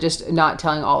 or is it just not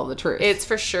telling all of the truth? It's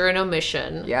for sure an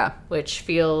omission. Yeah. Which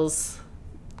feels...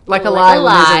 like a lie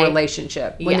when there's a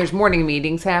relationship. When there's morning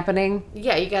meetings happening.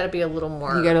 Yeah, you got to be a little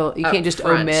more You can't just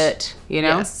omit, you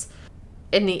know? Yes.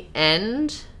 In the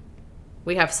end,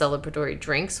 we have celebratory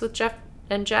drinks with Jeff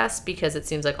and Jess because it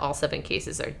seems like all 7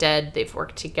 cases are dead. They've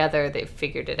worked together. They've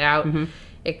figured it out.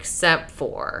 Except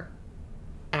for,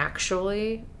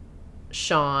 actually,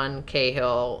 Sean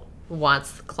Cahill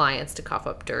wants the clients to cough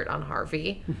up dirt on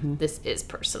Harvey. This is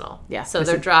personal. Yeah. So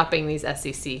they're dropping these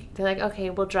SEC. They're like, okay,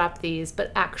 we'll drop these,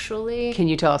 but actually... Can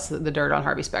you tell us the dirt on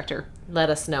Harvey Specter? Let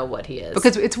us know what he is.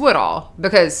 Because it's Woodall.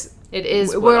 Because... it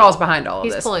is Woodall's behind all of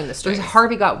this. He's pulling the strings. Because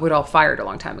Harvey got Woodall fired a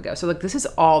long time ago. So, like, this is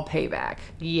all payback.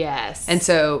 Yes. And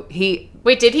so he...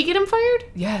 Wait, did he get him fired?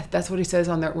 Yeah, that's what he says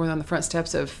we're on the front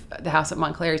steps of the house at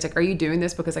Montclair. He's like, are you doing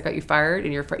this because I got you fired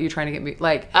and you're trying to get me...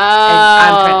 Like...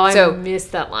 I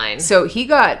missed that line. So he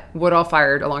got Woodall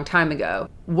fired a long time ago.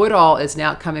 Woodall is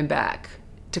now coming back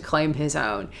to claim his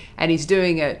own. And he's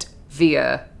doing it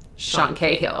via Sean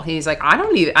Cahill. He's like, I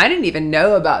didn't even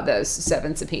know about those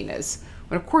 7 subpoenas.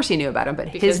 Well, of course he knew about him, but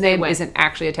his name isn't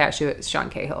actually attached to it. Sean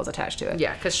Cahill is attached to it.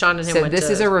 Yeah, because Sean and him so went this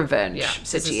to... is a revenge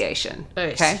situation.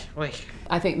 Okay? Wait.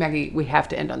 I think, Maggie, we have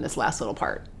to end on this last little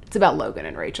part. It's about Logan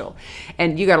and Rachel.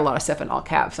 And you got a lot of stuff in all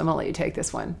caps. I'm going to let you take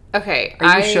this one. Okay.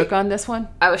 Are you shook on this one?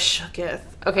 I was shooketh.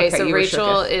 Okay, so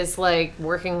Rachel is like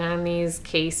working on these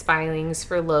case filings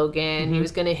for Logan. He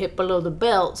was going to hit below the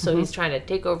belt, so he's trying to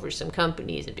take over some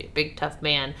companies and be a big, tough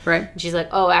man. Right. And she's like,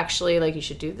 oh, actually, like, you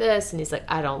should do this. And he's like,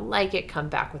 I don't like it. Come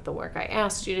back with the work I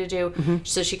asked you to do.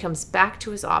 So she comes back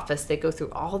to his office. They go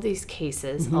through all these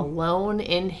cases alone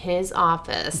in his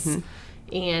office.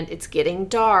 And it's getting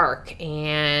dark,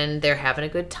 and they're having a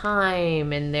good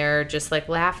time, and they're just, like,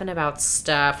 laughing about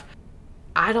stuff.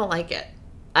 I don't like it.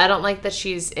 I don't like that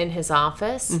she's in his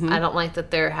office. I don't like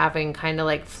that they're having kind of,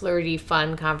 like, flirty,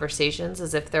 fun conversations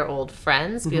as if they're old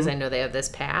friends, because I know they have this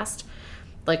past.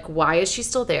 Like, why is she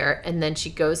still there? And then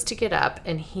she goes to get up,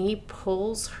 and he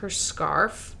pulls her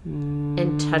scarf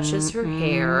and touches her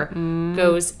hair,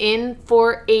 goes in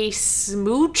for a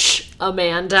smooch,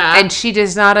 Amanda. And she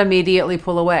does not immediately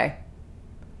pull away.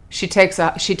 She takes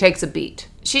a beat.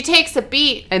 She takes a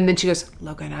beat. And then she goes,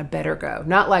 Logan, I better go.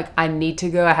 Not like, I need to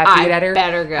go. I have to get at her. I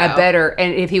better go. I better.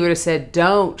 And if he would have said,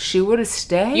 don't, she would have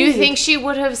stayed. You think she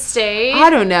would have stayed?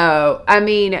 I don't know. I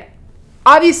mean...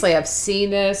 obviously, I've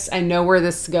seen this. I know where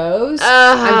this goes.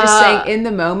 I'm just saying, in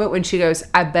the moment when she goes,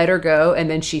 I better go, and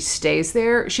then she stays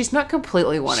there, she's not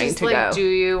completely wanting to go. Do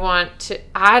you want to?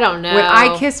 I don't know. When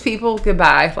I kiss people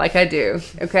goodbye, like I do,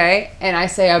 okay, and I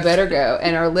say I better go,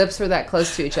 and our lips are that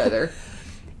close to each other,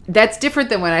 that's different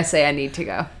than when I say I need to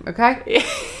go, okay?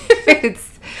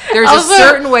 There's also, a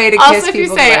certain way to kiss people. Also, if you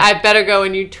say, I better go,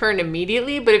 and you turn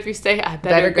immediately, but if you say, I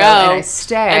better go, and I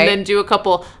stay. And then do a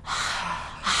couple...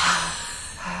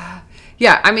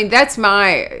 Yeah, I mean, that's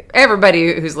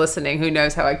everybody who's listening who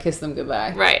knows how I kiss them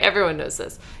goodbye. Right, everyone knows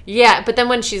this. Yeah, but then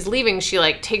when she's leaving, she,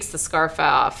 like, takes the scarf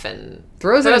off and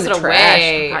throws it in the trash.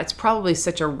 Away. God, it's probably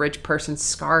such a rich person's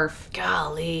scarf.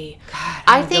 Golly. God,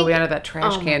 I think go out of that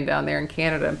trash can down there in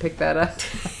Canada and pick that up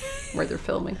where they're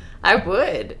filming. I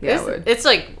would. Yeah, I would. It's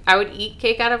like, I would eat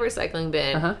cake out of a recycling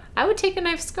bin. I would take a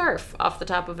nice scarf off the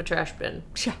top of a trash bin.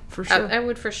 Yeah, for sure. I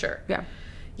would for sure. Yeah.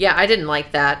 Yeah, I didn't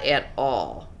like that at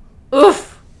all.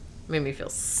 Oof. Made me feel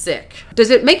sick. Does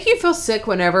it make you feel sick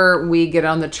whenever we get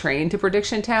on the train to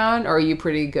Prediction Town, or are you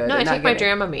pretty good? No, I take my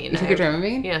Dramamine. You take your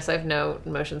Dramamine? Yes, I have no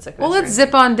motion sickness. Well, let's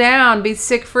zip on down. Be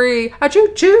sick free.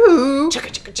 Achoo-choo.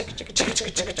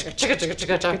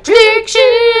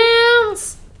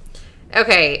 Predictions.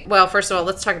 Okay, well, first of all,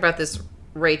 let's talk about this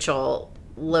Rachel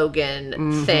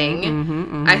Logan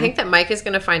thing. I think that Mike is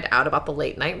going to find out about the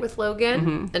late night with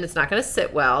Logan, and it's not going to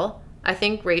sit well. I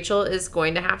think Rachel is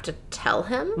going to have to tell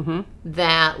him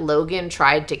that Logan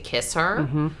tried to kiss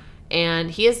her,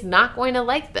 and he is not going to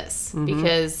like this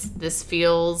because this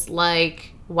feels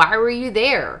like, why were you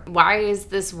there? Why is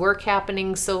this work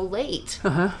happening so late?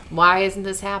 Why isn't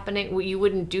this happening? Well, you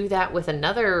wouldn't do that with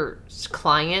another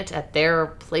client at their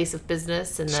place of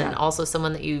business, and then also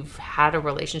someone that you've had a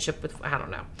relationship with. I don't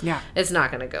know. Yeah. It's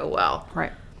not going to go well.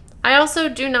 Right. I also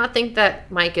do not think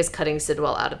that Mike is cutting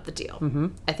Sidwell out of the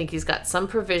deal. I think he's got some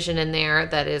provision in there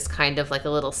that is kind of like a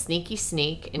little sneaky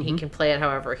sneak, and he can play it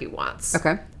however he wants.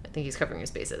 Okay. think he's covering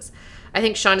his bases. I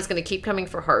think Sean is going to keep coming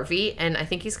for Harvey, and I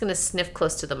think he's going to sniff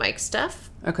close to the Mike stuff.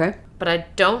 Okay. But I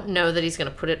don't know that he's going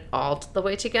to put it all the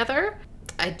way together.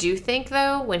 I do think,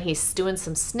 though, when he's doing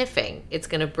some sniffing, it's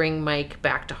going to bring Mike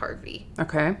back to Harvey.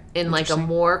 Okay. In like a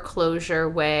more closure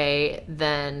way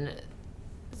than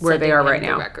where they are right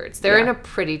now. Records. They're in a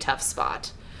pretty tough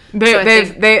spot.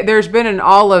 There's been an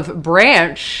olive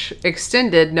branch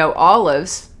extended, no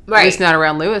olives. Right. At least not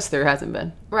around Lewis, there hasn't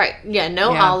been. Right. Yeah,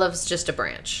 no olives, just a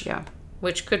branch. Yeah.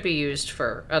 Which could be used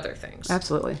for other things.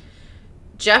 Absolutely.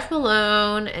 Jeff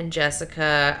Malone and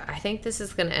Jessica, I think this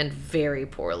is going to end very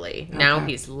poorly. Okay. Now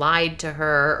he's lied to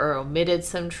her or omitted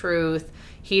some truth.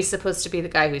 He's supposed to be the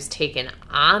guy who's taken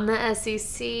on the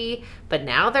SEC, but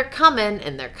now they're coming,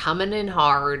 and they're coming in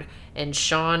hard, and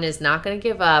Sean is not going to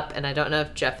give up, and I don't know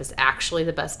if Jeff is actually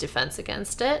the best defense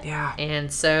against it. Yeah.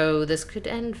 And so this could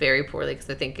end very poorly,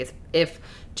 because I think if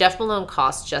Jeff Malone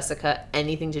costs Jessica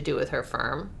anything to do with her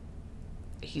firm,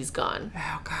 he's gone.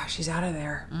 Oh, gosh, he's out of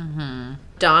there. Mm-hmm.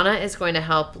 Donna is going to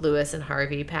help Lewis and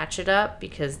Harvey patch it up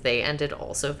because they ended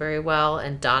also very well.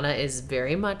 And Donna is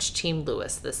very much Team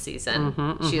Lewis this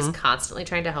season. She is constantly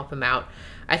trying to help him out.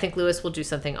 I think Lewis will do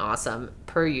something awesome,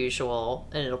 per usual,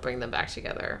 and it'll bring them back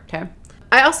together. Okay.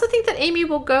 I also think that Amy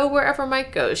will go wherever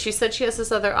Mike goes. She said she has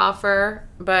this other offer,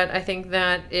 but I think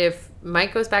that if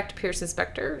Mike goes back to Pierce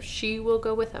Inspector, she will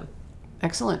go with him.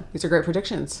 Excellent. These are great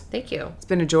predictions. Thank you. It's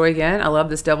been a joy again. I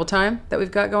love this double time that we've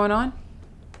got going on.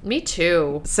 Me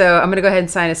too. So I'm going to go ahead and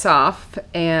sign us off,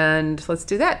 and let's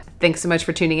do that. Thanks so much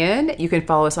for tuning in. You can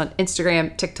follow us on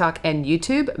Instagram, TikTok, and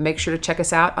YouTube. Make sure to check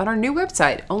us out on our new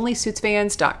website,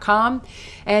 onlysuitsfans.com,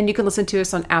 and you can listen to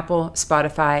us on Apple,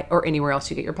 Spotify, or anywhere else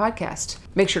you get your podcast.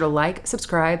 Make sure to like,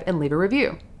 subscribe, and leave a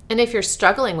review. And if you're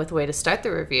struggling with a way to start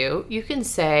the review, you can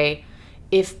say,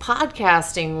 if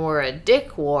podcasting were a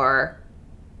dick war... ...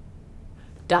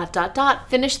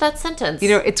 Finish that sentence. You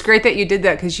know, it's great that you did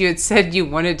that because you had said you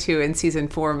wanted to in season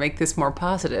 4 make this more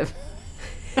positive.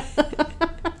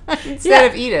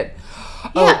 Instead of eat it.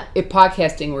 Yeah. Oh, if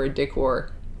podcasting were a dick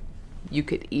war, you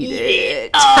could eat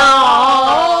it.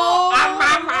 Oh.